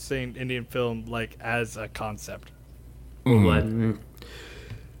grossing Indian film like as a concept. and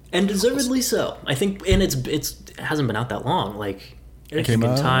deservedly so. I think, and it hasn't been out that long. Like It came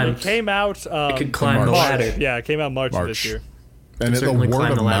out. It came out. it could climb the March. ladder. Yeah, it came out March of this year. And the certainly word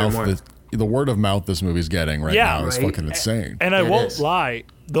climb of the ladder more. mouth, the word of mouth this movie's getting right Yeah, now is right. fucking insane. And I It won't is. lie,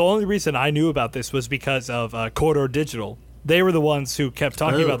 the only reason I knew about this was because of Corridor Digital. They were the ones who kept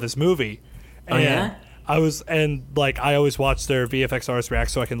talking Oh. about this movie. Oh, And yeah? I always watch their VFX artists react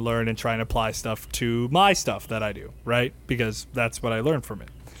so I can learn and try and apply stuff to my stuff that I do, right? Because that's what I learned from it.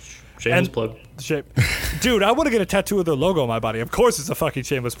 Shameless And- plug. Shape. Dude, I want to get a tattoo of their logo on my body. Of course it's a fucking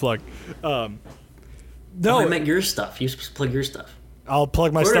shameless plug. No, I meant your stuff. You supposed to plug your stuff. I'll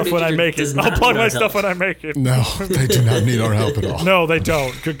plug my Corridor stuff when I Digital make it. does I'll not plug need my our stuff help. when I make it. No, they do not need our help at all. No, they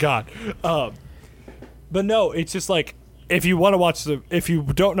don't. Good God. But no, it's just like, if you want to watch if you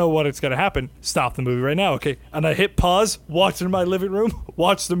don't know what it's going to happen, stop the movie right now, okay? And I hit pause, watched it in my living room,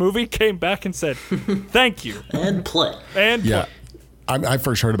 watched the movie, came back and said, thank you. And play. And Yeah. I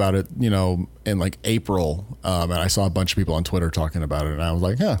first heard about it, in like April, and I saw a bunch of people on Twitter talking about it, and I was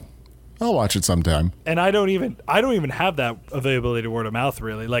like, yeah, I'll watch it sometime. And I don't even have that availability to word of mouth,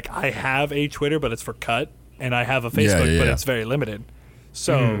 really. Like, I have a Twitter, but it's for cut, and I have a Facebook, but it's very limited.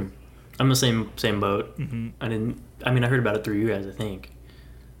 So I'm the same boat. I heard about it through you guys, I think.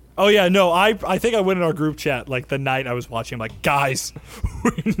 Oh yeah, no, I think I went in our group chat like the night I was watching. I'm like, guys,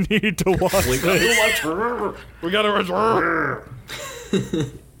 we need to watch this. We gotta watch.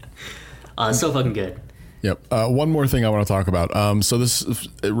 It's so fucking good. Yep. One more thing I want to talk about. So this,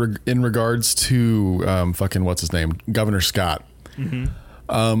 in regards to fucking what's his name, Governor Scott.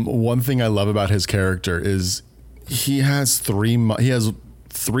 One thing I love about his character is he has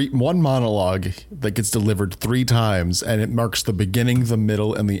one monologue that gets delivered 3 times, and it marks the beginning, the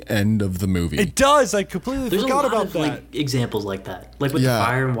middle, and the end of the movie. It does. I completely There's forgot a lot about of that. like examples like that, like with Yeah. the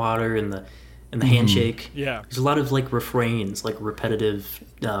fire and water and the handshake. Yeah. There's a lot of like refrains, like repetitive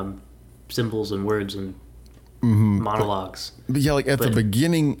symbols and words and monologues. But yeah, like at the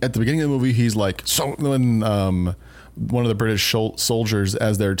beginning of the movie, he's like, so when one of the British soldiers,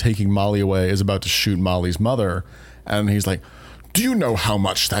 as they're taking Molly away, is about to shoot Molly's mother, and he's like, do you know how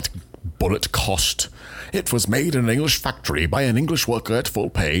much that bullet cost? It was made in an English factory by an English worker at full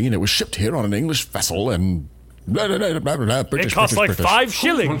pay, and it was shipped here on an English vessel, and blah, blah, blah, blah, blah, British, It costs like British. 5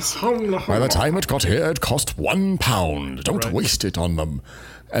 shillings. By the time it got here, it cost £1. Don't waste it on them.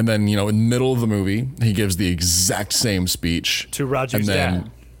 And then, in the middle of the movie, he gives the exact same speech To Raju's and then,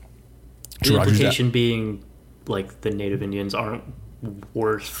 dad. The implication being like the Native Indians aren't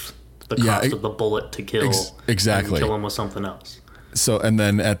worth the cost of the bullet to kill. Exactly. And kill them with something else. So, and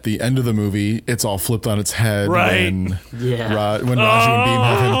then at the end of the movie, it's all flipped on its head. Right. When, Yeah. when Raju and Beam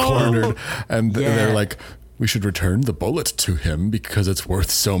have him cornered, and they're like, we should return the bullet to him because it's worth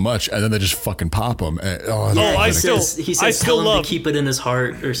so much. And then they just fucking pop him. And, I still- He says I still tell him love- to keep it in his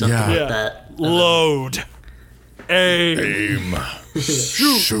heart or something Yeah. like Yeah. that. Load. Aim. Aim.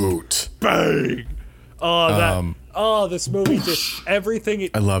 Shoot. Bang. This movie just everything.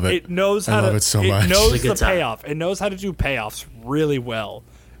 I love it. It knows I how love to. it so it much. knows It's a good the time. payoff. It knows how to do payoffs really well,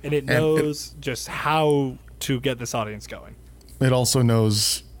 and it knows just how to get this audience going. It also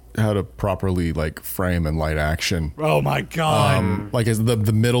knows how to properly frame and light action. Oh my god! Like as the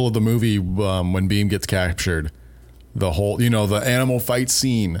middle of the movie when Beam gets captured, the whole, the animal fight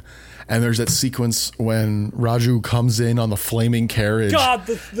scene. And there's that sequence when Raju comes in on the flaming carriage. God,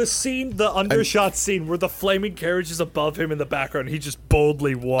 the scene, the undershot scene where the flaming carriage is above him in the background. He just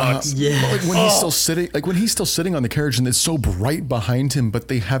boldly walks. Like when he's still sitting on the carriage and it's so bright behind him, but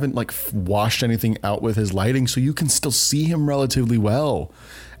they haven't like washed anything out with his lighting, so you can still see him relatively well.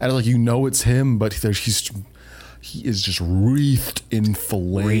 And like it's him, but he is just wreathed in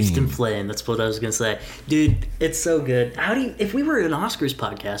flame. Wreathed in flame. That's what I was gonna say, dude. It's so good. If we were an Oscars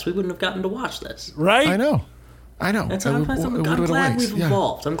podcast, we wouldn't have gotten to watch this, right? I know. That's I'm glad we've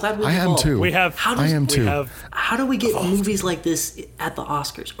evolved. I'm glad we've evolved. I am too. How do we get movies like this at the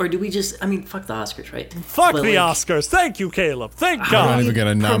Oscars? Or do we just, fuck the Oscars, right? Fuck the Oscars. Thank you, Caleb. Thank God. I'm not even going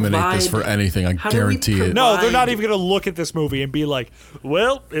to nominate this for anything. I guarantee it. No, they're not even going to look at this movie and be like,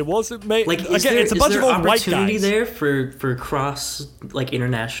 well, it wasn't made. It's a bunch of old white guys. Is there opportunity there for cross,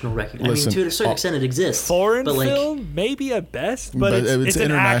 international recognition? Listen, to a certain extent it exists. Foreign film, maybe at best, but it's an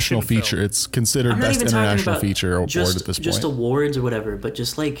international feature. Film. It's considered best international feature award at this point. Just awards or whatever, but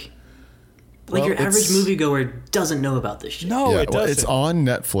just your average moviegoer doesn't know about this shit. No, it doesn't. It's on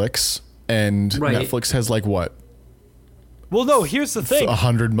Netflix, and Netflix has what? Well, no, here's the thing.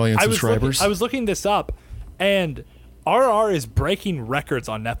 100 million subscribers. I was looking this up, and RRR is breaking records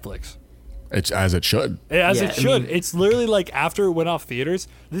on Netflix. It's as it should. It should. It's literally after it went off theaters,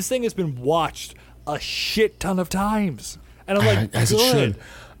 this thing has been watched a shit ton of times. And I'm like, as good. It should.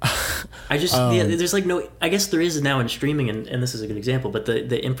 There's no, I guess there is now in streaming, and this is a good example, but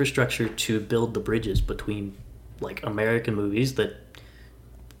the infrastructure to build the bridges between American movies that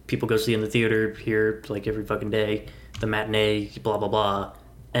people go see in the theater here every fucking day, the matinee, blah blah blah,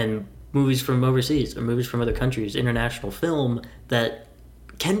 and movies from overseas or movies from other countries, international film that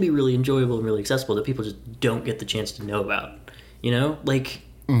can be really enjoyable and really accessible that people just don't get the chance to know about,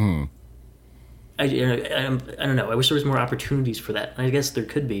 Mm-hmm. I don't know. I wish there was more opportunities for that. I guess there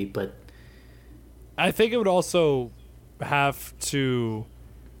could be, but I think it would also have to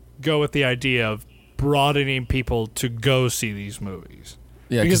go with the idea of broadening people to go see these movies.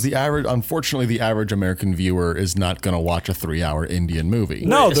 Yeah, because unfortunately, the average American viewer is not going to watch a 3-hour Indian movie.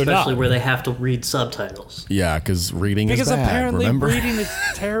 No, they're not. Especially where they have to read subtitles. Yeah, because reading is bad. Because apparently remember? reading is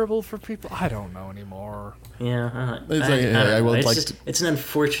terrible for people. I don't know anymore. Yeah, it's an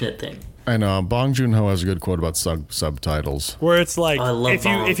unfortunate thing. I know. Bong Joon-ho has a good quote about subtitles. Where it's like,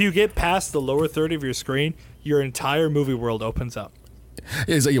 if you get past the lower third of your screen, your entire movie world opens up.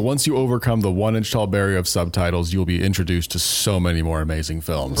 Is that once you overcome the 1-inch tall barrier of subtitles, you'll be introduced to so many more amazing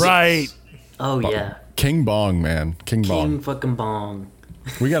films. Right. Oh yeah. King Bong, man. King fucking Bong.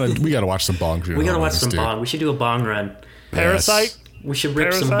 We gotta watch some Bong Joon-ho. We gotta watch some Bong. We should do a Bong run. Parasite. Yes. We should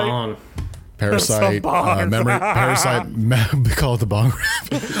rip some Bong. Parasite, Parasite. We call it the Bong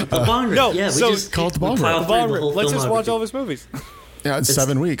rip. The Bong rip. No, yeah, we so just call it the Bong rip. Let's just watch all of his movies. Yeah, it's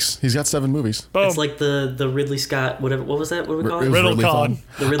 7 weeks. He's got 7 movies. Boom. It's like the Ridley Scott, whatever. What was that? What do we call it?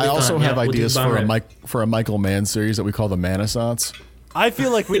 Riddlecon. I also have ideas for a Michael Mann series that we call the Manassance. I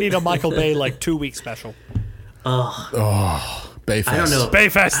feel like we need a Michael Bay 2-week special. Bayfest. I don't know.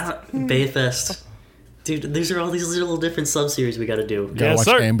 Bayfest. Bayfest. Dude, these are all these little different sub-series we gotta do. Gotta watch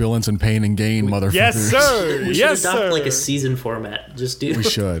Ambulance and Pain and Gain, motherfuckers. Yes, sir. We should adopt a season format. Just do. We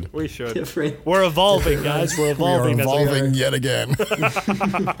should. We should. Different. We're evolving, guys. We're evolving. We are evolving yet again.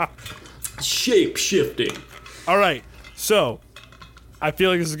 Shape shifting. All right. So, I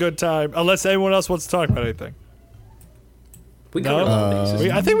feel like this is a good time. Unless anyone else wants to talk about anything. We covered a lot of bases.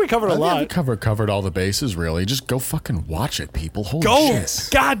 I think we covered a lot. We covered all the bases, really. Just go fucking watch it, people. Holy shit.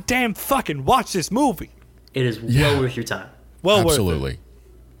 Goddamn fucking watch this movie. It is well worth your time. Absolutely. Worth it.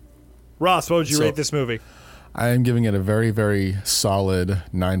 Ross, what would you rate this movie? I am giving it a very, very solid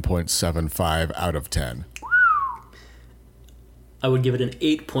 9.75 out of 10. I would give it an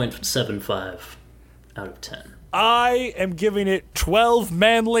 8.75 out of 10. I am giving it 12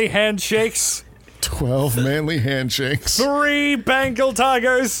 manly handshakes. 12 manly handshakes. 3 Bengal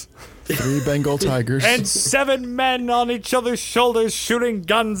tigers. 3 Bengal tigers. And 7 men on each other's shoulders shooting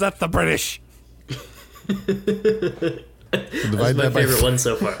guns at the British. That's my favorite one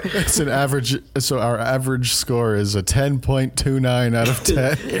so far. It's an average. So our average score is a 10.29 out of 10.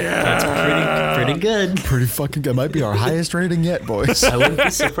 That's pretty good. Pretty fucking good. Might be our highest rating yet, boys. I wouldn't be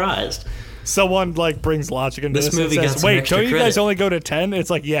surprised. Someone brings logic into this movie and got says, some wait, extra don't you credit. guys only go to 10?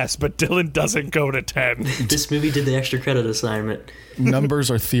 It's like, yes, but Dylan doesn't go to 10. This movie did the extra credit assignment. Numbers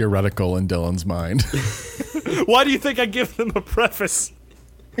are theoretical in Dylan's mind. Why do you think I give them a preface?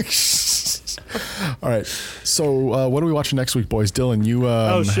 All right. So what are we watching next week, boys? Dylan, you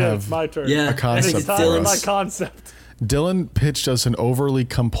have my turn. Yeah, a concept It's for time for us. my concept. Dylan pitched us an overly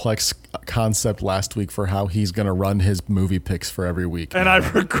complex concept last week for how he's going to run his movie picks for every week. And I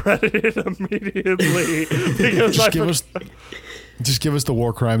regretted it immediately because Just give us the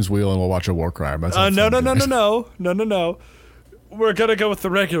war crimes wheel and we'll watch a war crime. That's No. We're gonna go with the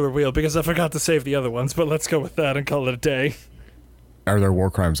regular wheel because I forgot to save the other ones. But let's go with that and call it a day. Are there war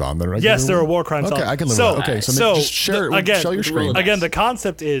crimes on there? Yes, there are war crimes. Okay, on. I can live with that. Okay, so just share your screen. Again, the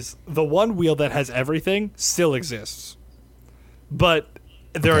concept is the one wheel that has everything still exists, but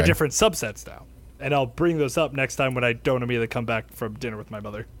there are different subsets now, and I'll bring those up next time when I don't immediately come back from dinner with my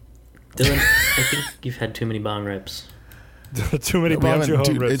mother. Dylan, I think you've had too many bong rips. Too many bongs your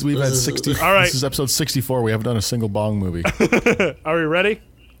home rips. We've had 60. All right. This is episode 64. We haven't done a single bong movie. Are we ready?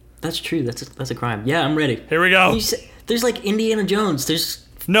 That's true. That's a crime. Yeah, I'm ready. Here we go. There's like Indiana Jones. There's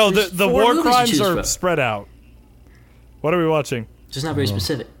the war movies crimes are spread out. What are we watching? Just not very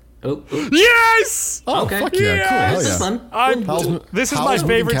specific. Oh. Yes! Oh, Okay. fuck yeah, cool. Hell This yeah. is fun. This is my Howl's Moving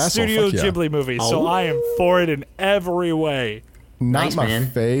favorite Castle, Studio fuck yeah. Ghibli movie, so Oh. I am for it in every way. Not Nice, my man.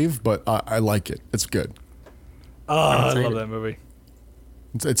 fave, but I like it. It's good. I excited. love that movie.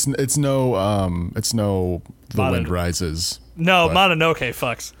 It's no The Wind Rises. No, But- Mononoke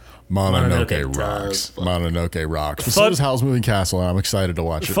fucks. Mononoke Mononoke rocks. does fuck. Mononoke rocks. But Fun- so does Howl's Moving Castle, and I'm excited to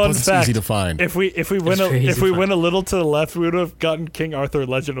watch it. Fun Plus, it's fact: easy to find. If we went very easy to a little to the left, we would have gotten King Arthur: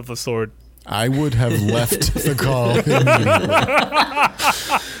 Legend of the Sword. I would have left the call immediately.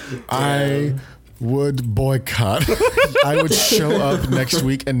 I would boycott. I would show up next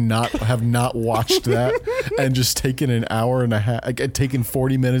week and not watched that and just taken an hour and a half, taken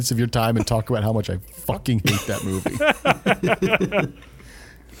 40 minutes of your time and talk about how much I fucking hate that movie.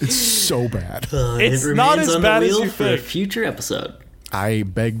 It's so bad. It's It not remains as on bad the as wheel you for a think. future episode. I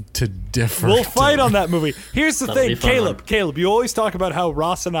beg to differ. We'll fight on that movie. Here's the That'll thing, be fun. Caleb, you always talk about how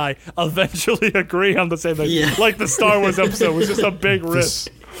Ross and I eventually agree on the same thing. Yeah. Like the Star Wars episode was just a big This,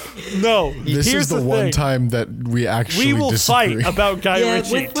 risk. No, this here's is the one thing. time that we actually We will disagree. fight about Guy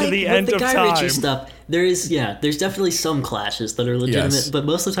Ritchie to the end with of the Guy time. Ritchie stuff, there's definitely some clashes that are legitimate, Yes. but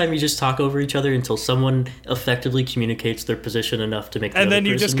most of the time you just talk over each other until someone effectively communicates their position enough to make the And other then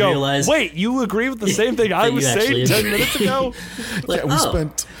you person just go, realize, wait, you agree with the same thing I That was you saying actually 10 agree. minutes ago? like, Yeah, we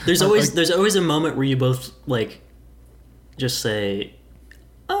spent. there's always a moment where you both like just say,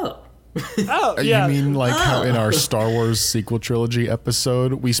 oh. Oh, yeah. You mean like how in our Star Wars sequel trilogy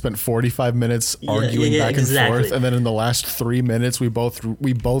episode we spent 45 minutes arguing yeah, back exactly. and forth, and then in the last 3 minutes we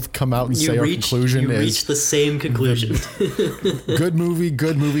both come out and say our conclusion you is reach the same conclusion. good movie,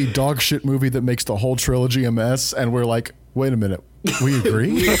 dog shit movie that makes the whole trilogy a mess, and we're like, wait a minute, we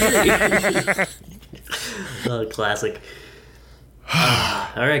agree? Oh, classic.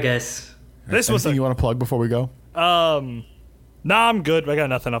 All right, guys. This was Anything you want to plug before we go? Nah, I'm good. I got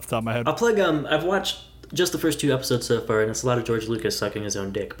nothing off the top of my head. I'll plug. I've watched just the first 2 episodes so far, and it's a lot of George Lucas sucking his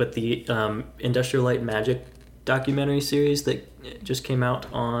own dick. But the Industrial Light and Magic documentary series that just came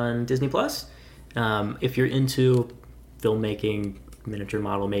out on Disney Plus. If you're into filmmaking, miniature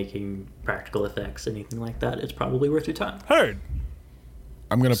model making, practical effects, anything like that, it's probably worth your time. Heard.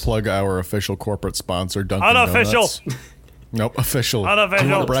 I'm gonna plug our official corporate sponsor, Dunkin' Unofficial. Donuts. Nope, official. Unofficial. Do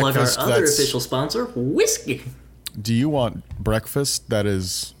you want Plug our breakfast other that's- official sponsor, whiskey. Do you want breakfast that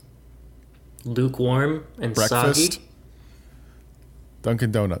is Lukewarm and breakfast? soggy.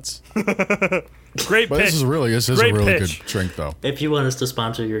 Dunkin' Donuts. Great But pitch. this is a really Great good pitch. drink, though. If you want us to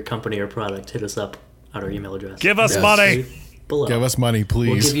sponsor your company or product, hit us up at our email address. Give us Yes. money. Below. Give us money, We'll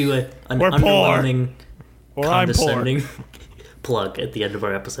please. give you an We're poor. underwhelming, Or I'm poor. condescending plug at the end of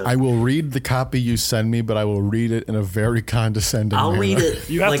our episode. I will read the copy you send me, but I will read it in a very condescending I'll manner. read it.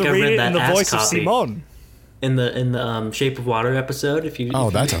 You have like to I read read it that in the ass voice of copy Simone. in the Shape of Water episode. If you Oh,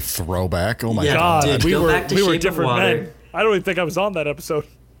 if that's you, a throwback. Oh my Yeah, god. God, dude, we go were back to we were Shape of different Water. men. I don't even think I was on that episode.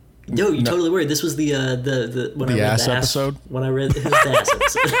 Yo, you totally were. This was the when I The read ass the episode? When I read it was the ass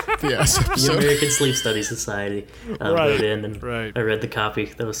episode. The ass The episode. American Sleep Study Society Right, wrote in and right. I read the copy.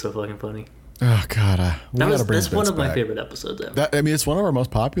 That was so fucking funny. Oh god. We gotta bring That's one Vince of my back. favorite episodes ever. That, I mean, it's one of our most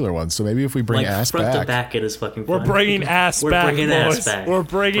popular ones. So maybe if we bring like ass front to back, back, it is fucking fun. We're bringing ass We're back, bringing ass boys. back. We're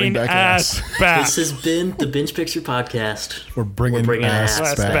bringing Bring back ass ass. back. This has been the Binge Picture Podcast. we're bringing bringing ass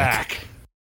ass back. back.